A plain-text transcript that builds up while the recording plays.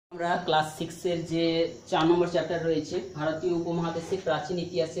আমরা ক্লাস 6 এর যে 4 নম্বর চ্যাপ্টার রয়েছে ভারতীয় উপমহাদেশের প্রাচীন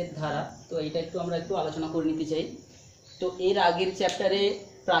ইতিহাসের ধারা, তো এটা আমরা একটু আলোচনা করে নিতে চাই। তো এর আগের চ্যাপ্টারে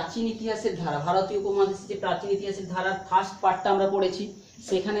প্রাচীন ইতিহাসের ধারা, ভারতীয় উপমহাদেশের যে প্রাচীন ইতিহাসের ধারার ফার্স্ট পার্টটা আমরা পড়েছি।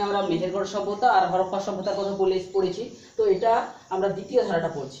 সেখানে আমরা মেহেরগড় সভ্যতা আর হরপ্পা সভ্যতার কথা পড়েছি। তো এটা আমরা দ্বিতীয়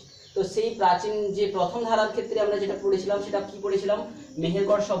ধারাটা পড়ছি। তো সেই প্রাচীন যে প্রথম ধারার ক্ষেত্রে আমরা যেটা পড়েছিলাম সেটা কি পড়েছিলাম,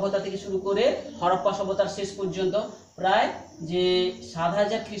 মেহেরগড় সভ্যতা থেকে শুরু করে হরপ্পা সভ্যতার শেষ পর্যন্ত প্রায় যে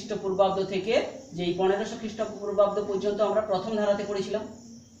 7000 খ্রিস্টপূর্বাব্দ থেকে যে 1500 খ্রিস্টপূর্বাব্দ পর্যন্ত আমরা প্রথম ধারাতে পড়েছিলাম।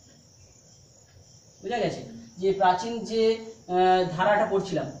 বুঝা গেছে যে প্রাচীন যে ধারাটা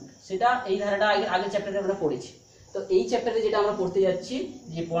পড়ছিলাম সেটা এই ধারাটা আগের চ্যাপ্টারে আমরা পড়েছি। তো এই চ্যাপ্টারে যেটা আমরা পড়তে যাচ্ছি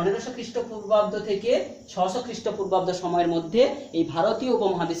যে 1500 খ্রিস্টপূর্বাব্দ থেকে 600 খ্রিস্টপূর্বাব্দ সময়ের মধ্যে এই ভারতীয়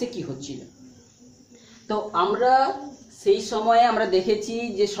উপমহাদেশে কি হচ্ছিল। তো আমরা সেই সময়ে আমরা দেখেছি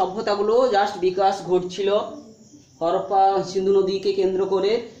যে সভ্যতাগুলো জাস্ট বিকাশ ঘটছিল হরপ্পা সিন্ধু নদীকে কেন্দ্র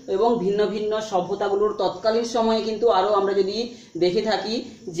করে, এবং ভিন্ন ভিন্ন সভ্যতাগুলোর তৎকালীন সময়ে কিন্তু আরও আমরা যদি দেখে থাকি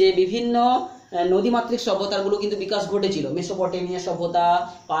যে বিভিন্ন নদীমাতৃক সভ্যতাগুলো কিন্তু বিকাশ ঘটেছিল। মেসোপটেমিয়া সভ্যতা,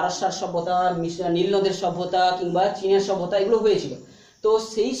 পারস্যার সভ্যতা, নীল নদের সভ্যতা কিংবা চীনের সভ্যতা এগুলো হয়েছিল। তো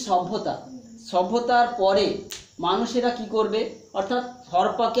সেই সভ্যতার পরে মানুষেরা কি করবে, অর্থাৎ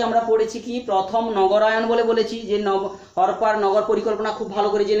হরপ্পাকে আমরা পড়েছি কি প্রথম নগরায়ন বলেছি যে হরপ্পার নগর পরিকল্পনা খুব ভালো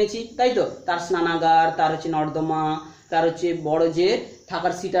করে জেনেছি, তাই তো। তার স্নানাগার, তার হচ্ছে নর্দমা, তার হচ্ছে বড় যে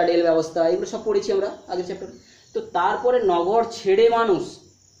থাকার সিটাডেল ব্যবস্থা, এগুলো সব পড়েছি আমরা আগের চ্যাপ্টারে। তো তারপরে নগর ছেড়ে মানুষ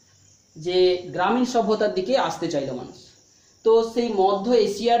যে গ্রামীণ সভ্যতার দিকে আসতে চাইল মানুষ। তো সেই মধ্য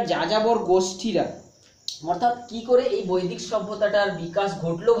এশিয়ার যাযাবর গোষ্ঠীরা, অর্থাৎ কি করে এই বৈদিক সভ্যতাটার বিকাশ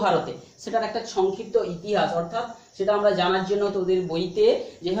ঘটলো ভারতে, সেটার একটা সংক্ষিপ্ত ইতিহাস, অর্থাৎ সেটা আমরা জানার জন্য তোদের বইতে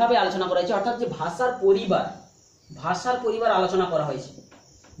যেভাবে আলোচনা করা হয়েছে, অর্থাৎ যে ভাষার পরিবার আলোচনা করা হয়েছে।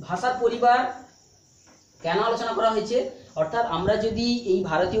 ভাষার পরিবার কেন আলোচনা করা হয়েছে, অর্থাৎ আমরা যদি এই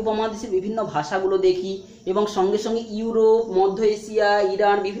ভারতীয় উপমহাদেশের বিভিন্ন ভাষাগুলো দেখি এবং সঙ্গে সঙ্গে ইউরোপ, মধ্য এশিয়া,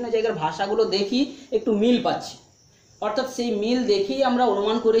 ইরান বিভিন্ন জায়গার ভাষাগুলো দেখি, একটু মিল পাচ্ছি। অর্থাৎ সেই মিল দেখেই আমরা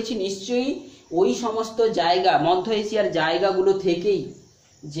অনুমান করেছি নিশ্চয়ই ওই সমস্ত জায়গা, মধ্য এশিয়ার জায়গাগুলো থেকেই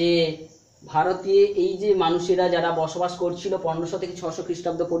যে ভারতে এই যে মানুষেরা যারা বসবাস করছিল 1500 থেকে 600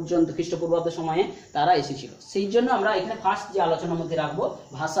 খ্রিস্টাব্দ পর্যন্ত খ্রিস্টপূর্বাব্দ সময়ে তারা এসেছিল। সেই জন্য আমরা এখানে ফার্স্ট যে আলোচনার মধ্যে রাখবো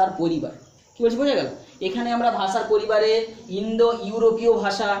ভাষার পরিবার। কি বলছি বোঝা গেল? এখানে আমরা ভাষার পরিবারে ইন্দো ইউরোপীয়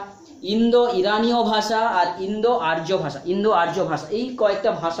ভাষা, ইন্দো ইরানীয় ভাষা আর ইন্দো আর্য ভাষা এই কয়েকটা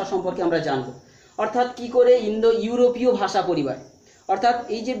ভাষা সম্পর্কে আমরা জানবো। অর্থাৎ কি করে ইন্দো ইউরোপীয় ভাষা পরিবার, অর্থাৎ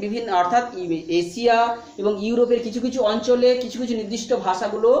এই যে বিভিন্ন, অর্থাৎ এশিয়া এবং ইউরোপের কিছু কিছু অঞ্চলে কিছু কিছু নির্দিষ্ট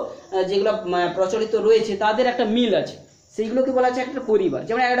ভাষাগুলো যেগুলো প্রচলিত রয়েছে তাদের একটা মিল আছে, সেইগুলোকে বলা হচ্ছে একটা পরিবার।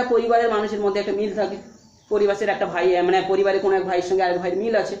 যেমন একটা পরিবারের মানুষের মধ্যে একটা মিল থাকে, পরিবারের একটা ভাই মানে পরিবারে কোনো এক ভাইয়ের সঙ্গে আরেক ভাইয়ের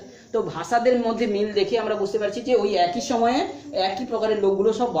মিল আছে। তো ভাষাদের মধ্যে মিল দেখে আমরা বুঝতে পারছি যে ওই একই সময়ে একই প্রকারের লোকগুলো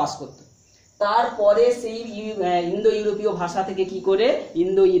সব বাস করত। তারপরে সেই ইন্দো ইউরোপীয় ভাষা থেকে কি করে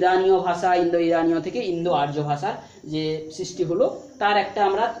ইন্দো ইরানীয় থেকে ইন্দো আর্য ভাষার যে সৃষ্টি হলো, তার একটা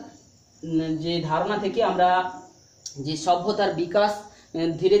আমরা যে ধারণা থেকে আমরা যে সভ্যতার বিকাশ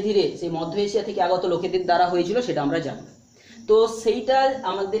ধীরে ধীরে সেই মধ্য এশিয়া থেকে আগত লোকেদের দ্বারা হয়েছিল সেটা আমরা জানি। তো সেইটা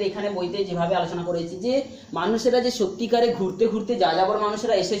আমাদের এখানে বইতে যেভাবে আলোচনা করেছি যে মানুষেরা যে সত্যিকারে ঘুরতে ঘুরতে যাযাবর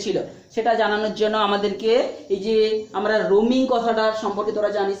মানুষেরা এসেছিল সেটা জানানোর জন্য আমাদেরকে এই যে আমরা রোমিং কথাটা সম্পর্কে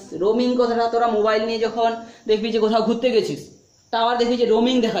তোরা জানিস, রোমিং কথাটা তোরা মোবাইল নিয়ে যখন দেখবি যে কোথাও ঘুরতে গেছিস তা আবার দেখবি যে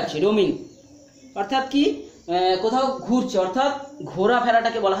রোমিং দেখাচ্ছে। রোমিং অর্থাৎ কি কোথাও ঘুরছে, অর্থাৎ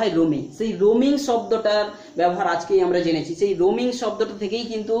ঘোরাফেরাটাকে বলা হয় রোমিং। সেই রোমিং শব্দটার ব্যবহার আজকেই আমরা জেনেছি। সেই রোমিং শব্দটা থেকেই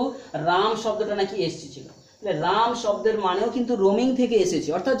কিন্তু রাম শব্দটা নাকি এসেছিল। রাম শব্দের মানেও কিন্তু রোমিং থেকে এসেছে,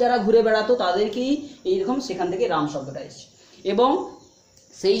 অর্থাৎ যারা ঘুরে বেড়াতো তাদেরকেই এইরকম সেখান থেকে রাম শব্দটা এসেছে। এবং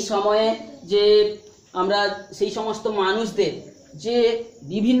সেই সময়ে যে আমরা সেই সমস্ত মানুষদের যে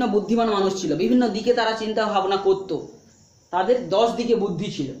বিভিন্ন বুদ্ধিমান মানুষ ছিল, বিভিন্ন দিকে তারা চিন্তা ভাবনা করতো, তাদের 10 দিকে বুদ্ধি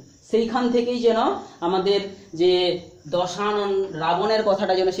ছিল, সেইখান থেকেই যেন আমাদের যে দশানন রাবণের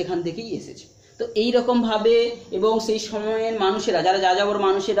কথাটা যেন সেখান থেকেই এসেছে। তো এইরকম ভাবে এবং সেই সময়ের মানুষেরা যারা যাযাবর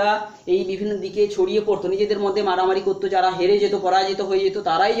মানুষেরা এই বিভিন্ন দিকে ছড়িয়ে পড়তো, নিজেদের মধ্যে মারামারি করতো, যারা হেরে যেত পরাজিত হয়ে যেত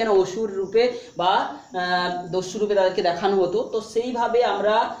তারাই যেন অসুর রূপে বা দস্যু রূপে তাদেরকে দেখানো হতো। তো সেইভাবে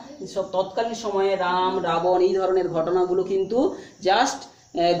আমরা সব তৎকালীন সময়ে রাম রাবণ এই ধরনের ঘটনাগুলো কিন্তু জাস্ট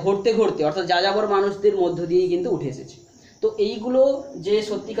ঘটতে ঘটতে অর্থাৎ যাযাবর মানুষদের মধ্য দিয়েই কিন্তু উঠে এসেছে। তো এইগুলো যে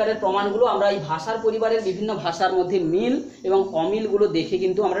সত্যিকারের প্রমাণগুলো আমরা এই ভাষার পরিবারের বিভিন্ন ভাষার মধ্যে মিল এবং অমিলগুলো দেখে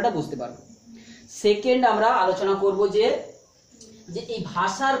কিন্তু আমরা এটা বুঝতে পারবো। সেকেন্ড আমরা আলোচনা করব যে এই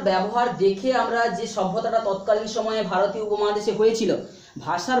ভাষার ব্যবহার দেখে আমরা যে সভ্যতাটা তৎকালীন সময়ে ভারতীয় উপমহাদেশে হয়েছিল,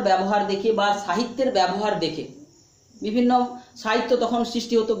 ভাষার ব্যবহার দেখে বা সাহিত্যের ব্যবহার দেখে বিভিন্ন সাহিত্য তখন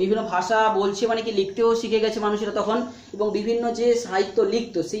সৃষ্টি হতো, বিভিন্ন ভাষা বলছে মানে কি লিখতেও শিখে গেছে মানুষেরা তখন, এবং বিভিন্ন যে সাহিত্য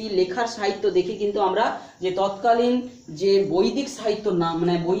লিখতো সেই লেখার সাহিত্য দেখে কিন্তু আমরা যে তৎকালীন যে বৈদিক সাহিত্যর নাম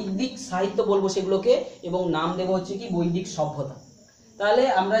মানে বৈদিক সাহিত্য বলবো সেগুলোকে, এবং নাম দেবো হচ্ছে কি বৈদিক সভ্যতা। তাহলে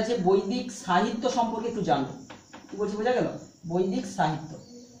আমরা যে বৈদিক সাহিত্য সম্পর্কে একটু জানবো, কি বলছি বোঝা গেল? বৈদিক সাহিত্য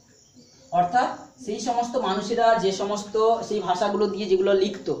অর্থাৎ সেই সমস্ত মানুষেরা যে সমস্ত সেই ভাষাগুলো দিয়ে যেগুলো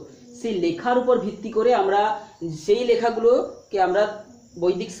লিখতো সেই লেখার উপর ভিত্তি করে আমরা সেই লেখাগুলোকে আমরা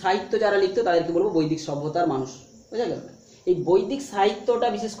বৈদিক সাহিত্য যারা লিখতো তাদেরকে বলবো বৈদিক সভ্যতার মানুষ। বুঝা গেল? এই বৈদিক সাহিত্যটা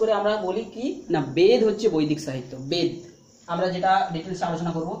বিশেষ করে আমরা বলি কি না বেদ হচ্ছে বৈদিক সাহিত্য। বেদ আমরা যেটা ডিটেলসে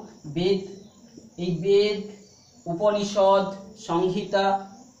আলোচনা করব, বেদ, এই বেদ, উপনিষদ, সংহিতা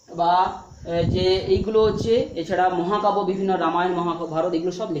বা যে এইগুলো হচ্ছে, এছাড়া মহাকাব্য বিভিন্ন রামায়ণ মহাভারত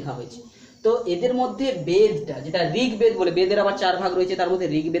এগুলো সব লেখা হয়েছে। তো এদের মধ্যে বেদটা যেটা ঋগ্বেদ বলে, বেদের আবার 4 ভাগ রয়েছে, তার মধ্যে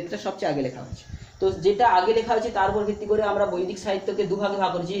ঋগ্বেদটা সবচেয়ে আগে লেখা হয়েছে। তো যেটা আগে লেখা হয়েছে তার উপর ভিত্তি করে আমরা বৈদিক সাহিত্যকে 2 ভাগে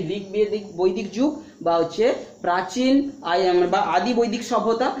ভাগ করেছি, ঋগ্বেদিক বৈদিক যুগ বা হচ্ছে প্রাচীন বা আদি বৈদিক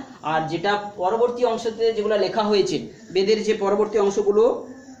সভ্যতা, আর যেটা পরবর্তী অংশতে যেগুলো লেখা হয়েছে বেদের যে পরবর্তী অংশগুলো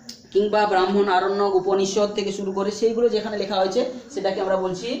কিংবা ব্রাহ্মণ, আরণ্যক, উপনিষদ থেকে শুরু করে সেইগুলো যেখানে লেখা হয়েছে সেটাকে আমরা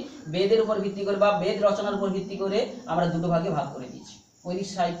বলছি বেদের উপর ভিত্তি করে বা বেদ রচনার উপর ভিত্তি করে আমরা 2 ভাগে ভাগ করে দিয়েছি। বৈদিক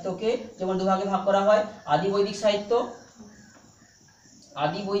সাহিত্যকে যেমন 2 ভাগে ভাগ করা হয়, আদি বৈদিক সাহিত্য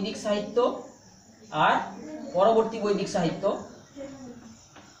আর পরবর্তী বৈদিক সাহিত্য।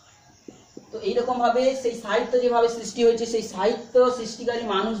 তো এইরকম ভাবে সেই সাহিত্য যেভাবে সৃষ্টি হয়েছে সেই সাহিত্য সৃষ্টিকারী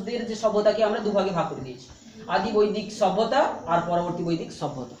মানুষদের যে সভ্যতাকে আমরা 2 ভাগে ভাগ করে দিয়েছি, আদি বৈদিক সভ্যতা আর পরবর্তী বৈদিক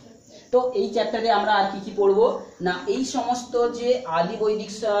সভ্যতা। তো এই চ্যাপ্টারে আমরা আর কি কি পড়বো না এই সমস্ত যে আদি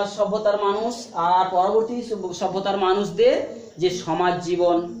বৈদিক সভ্যতার মানুষ আর পরবর্তী সভ্যতার মানুষদের যে সমাজ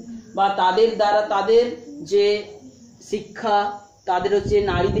জীবন বা তাদের দ্বারা তাদের যে শিক্ষা, তাদের হচ্ছে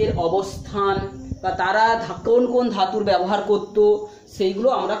নারীদের অবস্থান বা তারা কোন কোন ধাতুর ব্যবহার করত সেইগুলো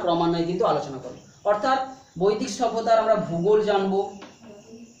আমরা ক্রমান্বয়ে কিন্তু আলোচনা করব। অর্থাৎ বৈদিক সভ্যতার আমরা ভূগোল জানবো,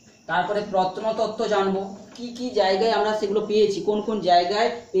 তারপরে প্রত্নতত্ত্ব জানবো, কি কি জায়গায় আমরা সেগুলো পেয়েছি, কোন কোন জায়গায়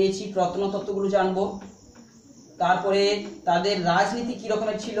পেয়েছি প্রত্নতত্ত্বগুলো জানবো, তারপরে তাদের রাজনীতি কি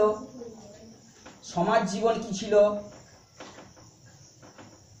রকমের ছিল, সমাজ জীবন কি ছিল,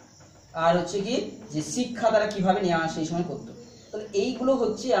 আর হচ্ছে কি যে শিক্ষা তারা কিভাবে নেওয়া সেই সময় করতো। তাহলে এইগুলো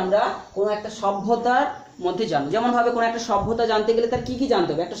হচ্ছে আমরা কোনো একটা সভ্যতার মধ্যে জানবো। যেমন ভাবে কোনো একটা সভ্যতা জানতে গেলে তার কি কি জানতে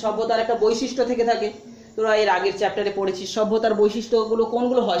হবে, একটা সভ্যতার একটা বৈশিষ্ট্য থেকে থাকে। তোরা এর আগের চ্যাপ্টারে পড়েছিস সভ্যতার বৈশিষ্ট্যগুলো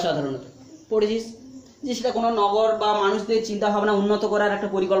কোনগুলো হয় সাধারণত পড়েছিস, যে সেটা কোনো নগর বা মানুষদের চিন্তা ভাবনা উন্নত করার একটা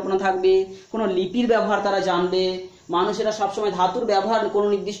পরিকল্পনা থাকবে, কোনো লিপির ব্যবহার তারা জানবে, মানুষেরা সবসময় ধাতুর ব্যবহার কোনো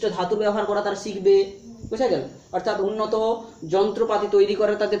নির্দিষ্ট ধাতুর ব্যবহার করা তারা শিখবে। বুঝা গেল? অর্থাৎ উন্নত যন্ত্রপাতি তৈরি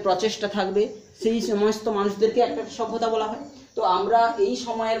করার তাদের প্রচেষ্টা থাকবে, সেই সমস্ত মানুষদেরকে একটা সভ্যতা বলা হয়। তো আমরা এই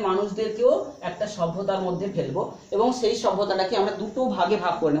সময়ের মানুষদেরকেও একটা সভ্যতার মধ্যে ফেলবো এবং সেই সভ্যতাটাকে আমরা 2 ভাগে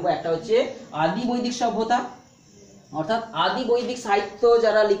ভাগ করে নেব। একটা হচ্ছে আদি বৈদিক সভ্যতা, অর্থাৎ আদি বৈদিক সাহিত্য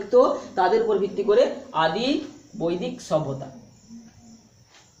যারা লিখতো তাদের উপর ভিত্তি করে আদি বৈদিক সভ্যতা।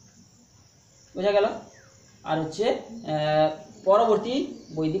 বোঝা গেল? আর হচ্ছে পরবর্তী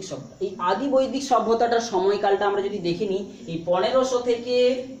বৈদিক সভ্যতা। এই আদি বৈদিক সভ্যতাটার সময়কালটা আমরা যদি দেখে নিই, এই 1500 থেকে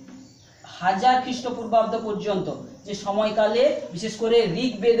 1000 খ্রিস্টপূর্বাব্দ পর্যন্ত যে সময়কালে বিশেষ করে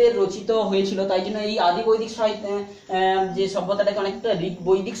ঋগ্বেদের রচিত হয়েছিল, তাই জন্য এই আদি বৈদিক সাহিত্য যে সভ্যতাটাকে অনেকটা ঋগ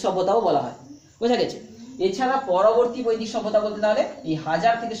বৈদিক সভ্যতাও বলা হয়। বোঝা গেছে? এছাড়া পরবর্তী বৈদিক সভ্যতা বলতে তাহলে এই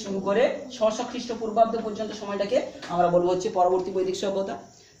 1000 থেকে শুরু করে 600 খ্রিস্টপূর্বাব্দ পর্যন্ত সময়টাকে আমরা বলবো হচ্ছে পরবর্তী বৈদিক সভ্যতা।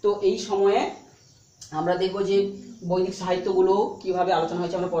 তো এই সময়ে আমরা দেখবো যে বৈদিক সাহিত্যগুলো কিভাবে আলোচনা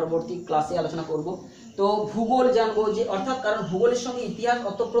হয়েছে আমরা পরবর্তী ক্লাসে আলোচনা করব। তো ভূগোল জানবো যে অর্থাৎ কারণ ভূগোলের সঙ্গে ইতিহাস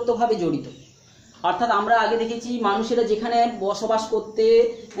ওতপ্রোতভাবে জড়িত। অর্থাৎ আমরা আগে দেখেছি মানুষেরা যেখানে বসবাস করতে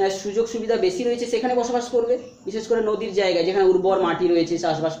সুযোগ সুবিধা বেশি রয়েছে সেখানে বসবাস করবে, বিশেষ করে নদীর জায়গায় যেখানে উর্বর মাটি রয়েছে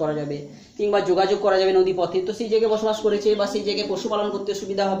চাষবাস করা যাবে কিংবা যোগাযোগ করা যাবে নদী পথে, তো সেই জায়গায় বসবাস করেছে বা সেই জায়গায় পশুপালন করতে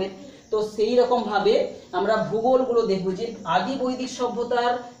সুবিধা হবে। তো সেই রকম ভাবে আমরা ভূগোলগুলো দেখব যে আদি বৈদিক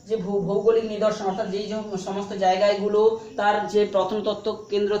সভ্যতার যে ভৌগোলিক নিদর্শন, অর্থাৎ যেই সমস্ত জায়গাগুলো তার যে প্রত্নতত্ত্ব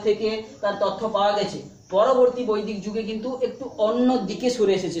কেন্দ্র থেকে তার তথ্য পাওয়া গেছে, পরবর্তী বৈদিক যুগে কিন্তু একটু অন্য দিকে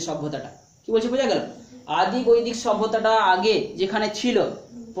সরে এসেছে সভ্যতাটা। কি বলছি বোঝা গেল? আদি বৈদিক সভ্যতাটা আগে যেখানে ছিল,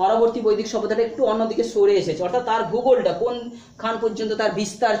 পরবর্তী বৈদিক সভ্যতাটা একটু অন্যদিকে সরে এসেছে। অর্থাৎ তার ভূগোলটা কোন খান পর্যন্ত তার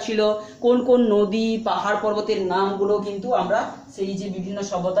বিস্তার ছিল, কোন কোন নদী পাহাড় পর্বতের নামগুলো কিন্তু আমরা সেই যে বিভিন্ন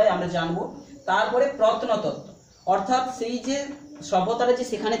সভ্যতায় আমরা জানবো। তারপরে প্রত্নতত্ত্ব, অর্থাৎ সেই যে সভ্যতাটা যে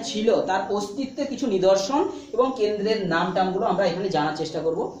সেখানে ছিল তার অস্তিত্বের কিছু নিদর্শন এবং কেন্দ্রের নাম টামগুলো আমরা এখানে জানার চেষ্টা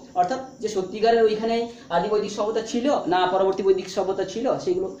করব। অর্থাৎ যে সত্যিকারের ওইখানে আদি বৈদিক সভ্যতা ছিল না পরবর্তী বৈদিক সভ্যতা ছিল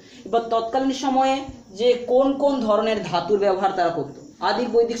সেগুলো, এবার তৎকালীন সময়ে যে কোন কোন ধরনের ধাতুর ব্যবহার তারা করতো, আদি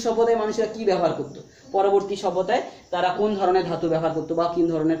বৈদিক সভ্যতায় মানুষেরা কি ব্যবহার করতো, পরবর্তী সভ্যতায় তারা কোন ধরনের ধাতু ব্যবহার করতো বা কোন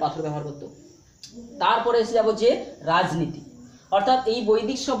ধরনের পাথর ব্যবহার করতো। তারপরে এসে যাবো যে রাজনীতি, অর্থাৎ এই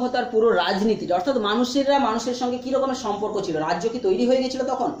বৈদিক সভ্যতার পুরো রাজনীতিটা, অর্থাৎ মানুষেরা মানুষের সঙ্গে কি রকমের সম্পর্ক ছিল, রাজ্য কি তৈরি হয়ে গেছিল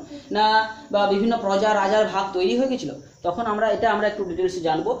তখন, না বা বিভিন্ন প্রজা রাজার ভাগ তৈরি হয়ে গেছিল তখন, আমরা একটু ডিটেলসে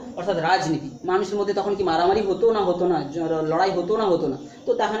জানবো। অর্থাৎ রাজনীতি, মানুষের মধ্যে তখন কি মারামারি হতো না, লড়াই হতো না,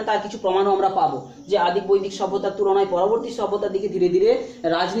 তো তাহলে তার কিছু প্রমাণও আমরা পাবো যে আদি বৈদিক সভ্যতার তুলনায় পরবর্তী সভ্যতার দিকে ধীরে ধীরে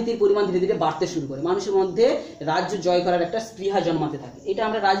রাজনীতির পরিমাণ ধীরে ধীরে বাড়তে শুরু করে, মানুষের মধ্যে রাজ্য জয় করার একটা স্পৃহা জন্মাতে থাকে। এটা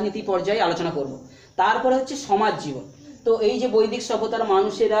আমরা রাজনীতি পর্যায়ে আলোচনা করব। তারপরে হচ্ছে সমাজ জীবন। তো এই যে বৈদিক সভ্যতার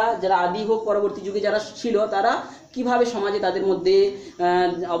মানুষেরা যারা আদি হোক পরবর্তী যুগে যারা ছিল, তারা কিভাবে সমাজে তাদের মধ্যে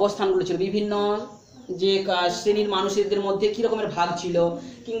অবস্থানগুলো ছিল, বিভিন্ন যে শ্রেণীর মানুষদের মধ্যে কি রকমের ভাগ ছিল,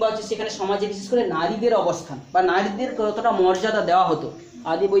 কিংবা হচ্ছে সেখানে সমাজে বিশেষ করে নারীদের অবস্থান বা নারীদের কতটা মর্যাদা দেওয়া হতো।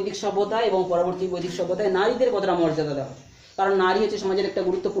 আদি বৈদিক সভ্যতায় এবং পরবর্তী বৈদিক সভ্যতায় নারীদের কতটা মর্যাদা দেওয়া হতো, কারণ নারী হচ্ছে সমাজের একটা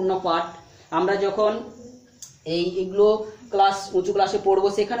গুরুত্বপূর্ণ পার্ট। আমরা যখন এইগুলো উঁচু ক্লাসে পড়বো,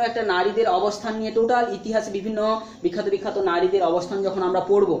 সেখানেও একটা নারীদের অবস্থান নিয়ে টোটাল ইতিহাসে বিভিন্ন বিখ্যাত নারীদের অবস্থান যখন আমরা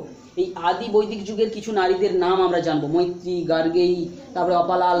পড়বো, এই আদি বৈদিক যুগের কিছু নারীদের নাম আমরা জানবো, মৈত্রী, গার্গেয়ী, তারপরে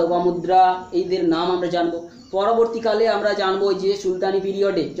অপালা, লোপামুদ্রা, এইদের নাম আমরা জানবো। পরবর্তীকালে আমরা জানবো যে সুলতানি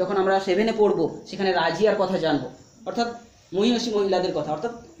পিরিয়ডে যখন আমরা 7-এ পড়বো, সেখানে রাজিয়ার কথা জানবো, অর্থাৎ মহিষী মহিলাদের কথা,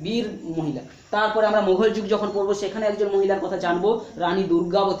 অর্থাৎ বীর মহিলা। তারপরে আমরা মুঘল যুগ যখন পড়বো, সেখানে একজন মহিলার কথা জানবো, রানী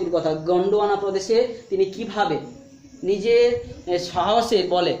দুর্গাবতীর কথা। গন্ডোয়ানা প্রদেশে তিনি কিভাবে নিজের সাহসের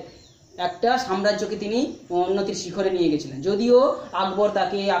বলে একটা সাম্রাজ্যকে তিনি উন্নতির শিখরে নিয়ে গেছিলেন। যদিও আকবর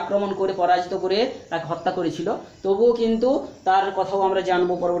তাকে আক্রমণ করে পরাজিত করে তাকে হত্যা করেছিল, তবুও কিন্তু তার কথাও আমরা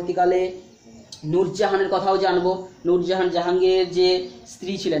জানবো। পরবর্তীকালে নূরজাহানের কথাও জানবো। নূরজাহান, জাহাঙ্গীরের যে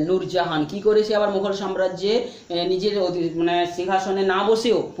স্ত্রী ছিলেন নূরজাহান, কি করেছে আবার মুঘল সাম্রাজ্যে নিজের সিংহাসনে না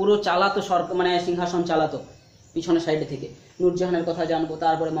বসেও পুরো চালাতো, সিংহাসন চালাতো পিছনের সাইডে থেকে। নূরজাহানের কথা জানবো।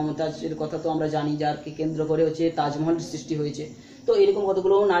 তারপরে মমতাজের কথা তো আমরা জানি, যারকে কেন্দ্র করে হচ্ছে তাজমহল সৃষ্টি হয়েছে। তো এরকম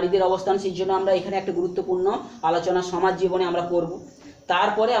কতগুলো নারীদের অবস্থান, সেই জন্য আমরা এখানে একটা গুরুত্বপূর্ণ আলোচনা সমাজ জীবনে আমরা করব।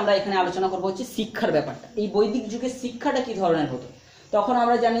 তারপরে আমরা এখানে আলোচনা করবো হচ্ছে শিক্ষার ব্যাপারটা। এই বৈদিক যুগে শিক্ষাটা কি ধরনের হতো, তখন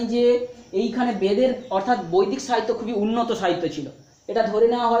আমরা জানি যে এইখানে বেদের অর্থাৎ বৈদিক সাহিত্য খুবই উন্নত সাহিত্য ছিল। এটা ধরে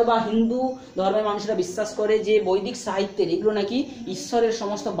নেওয়া হয় বা হিন্দু ধর্মের মানুষরা বিশ্বাস করে যে বৈদিক সাহিত্যের এগুলো নাকি ঈশ্বরের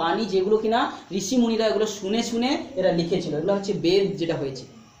সমস্ত বাণী, যেগুলো কিনা ঋষি মুনিরা এগুলো শুনে শুনে এরা লিখেছিল। এগুলো হচ্ছে বেদ যেটা হয়েছে।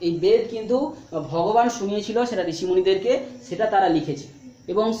 এই বেদ কিন্তু ভগবান শুনিয়েছিল সেটা ঋষি মুনিদেরকে, সেটা তারা লিখেছে।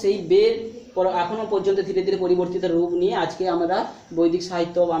 এবং সেই বেদ এখনো পর্যন্ত ধীরে ধীরে পরিবর্তিত রূপ নিয়ে আজকে আমরা বৈদিক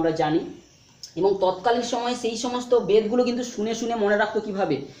সাহিত্য আমরা জানি। এবং তৎকালীন সময়ে সেই সমস্ত বেদগুলো কিন্তু শুনে শুনে মনে রাখতো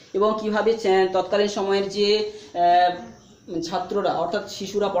কিভাবে, এবং কিভাবে তৎকালীন সময়ের যে ছাত্ররা অর্থাৎ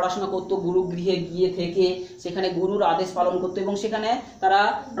শিশুরা পড়াশোনা করতো, গুরুগৃহে গিয়ে থেকে সেখানে গুরুর আদেশ পালন করতো, এবং সেখানে তারা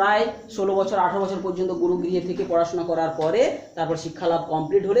প্রায় 16 বছর 18 বছর পর্যন্ত গুরুগৃহে থেকে পড়াশোনা করার পরে তারপর শিক্ষালাভ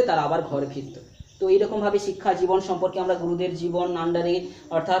কমপ্লিট হলে তারা আবার ঘরে ফিরত। তো এইরকমভাবে শিক্ষা জীবন সম্পর্কে আমরা গুরুদের জীবন আন্ডারে,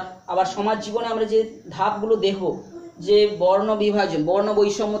 অর্থাৎ আবার সমাজ জীবনে আমরা যে ধাপগুলো দেখব, যে বর্ণ বিভাজন, বর্ণ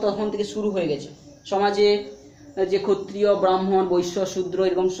বৈষম্য তখন থেকে শুরু হয়ে গেছে সমাজে, যে ক্ষত্রিয়, ব্রাহ্মণ, বৈশ্য, শূদ্র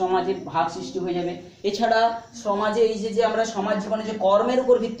এরকম সমাজের ভাগ সৃষ্টি হয়ে যাবে। এছাড়া সমাজে এই যে আমরা সমাজ জীবনে যে কর্মের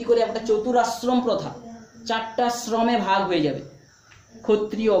উপর ভিত্তি করে একটা চতুরাশ্রম প্রথা, 4টা শ্রমে ভাগ হয়ে যাবে।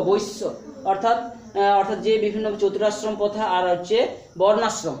 ক্ষত্রিয়, বৈশ্য অর্থাৎ যে বিভিন্ন চতুরাশ্রম প্রথা, আর হচ্ছে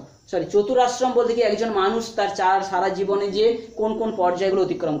বর্ণাশ্রম, চতুরাশ্রম বলতে কি একজন মানুষ তার সারা জীবনে যে কোন কোন পর্যায়গুলো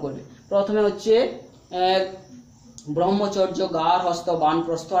অতিক্রম করবে। প্রথমে হচ্ছে ব্রহ্মচর্য, গার্হস্থ,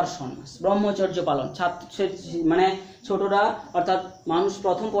 বানপ্রস্থ আর সন্ন্যাস। ব্রহ্মচর্য পালন, ছোটরা অর্থাৎ মানুষ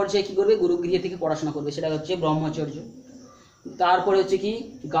প্রথম পর্যায়ে কি করবে, গুরুগৃহে থেকে পড়াশোনা করবে, সেটা হচ্ছে ব্রহ্মচর্য। তারপরে হচ্ছে কি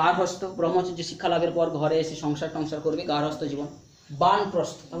গার্হস্থ, ব্রহ্মচর্য শিক্ষা লাভের পর ঘরে এসে সংসার করবে, গার্হস্থ জীবন।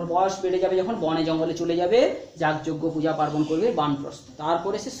 বানপ্রস্থ, তারপর বয়স বেড়ে যাবে যখন বনে জঙ্গলে চলে যাবে, যাগযজ্ঞ পূজা পার্বণ করবে, বানপ্রস্থ।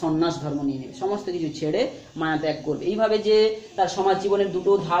 তারপরে সে সন্ন্যাস ধর্ম নিয়ে নেবে, সমস্ত কিছু ছেড়ে মায়া ত্যাগ করবে। এইভাবে যে তার সমাজ জীবনের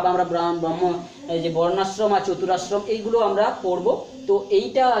দুটো ধাপ আমরা যে বর্ণাশ্রম আর চতুরাশ্রম, এইগুলো আমরা পড়ব। তো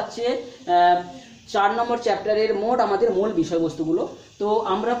এইটা হচ্ছে 4 নম্বর চ্যাপ্টারের মোট আমাদের মূল বিষয়বস্তুগুলো। তো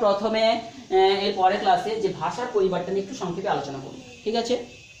আমরা প্রথমে এর পরের ক্লাসে যে ভাষার পরিবারটা নিয়ে একটু সংক্ষেপে আলোচনা করব, ঠিক আছে?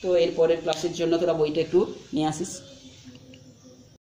 তো এর পরের ক্লাসের জন্য তোরা বইটা একটু নিয়ে আসিস।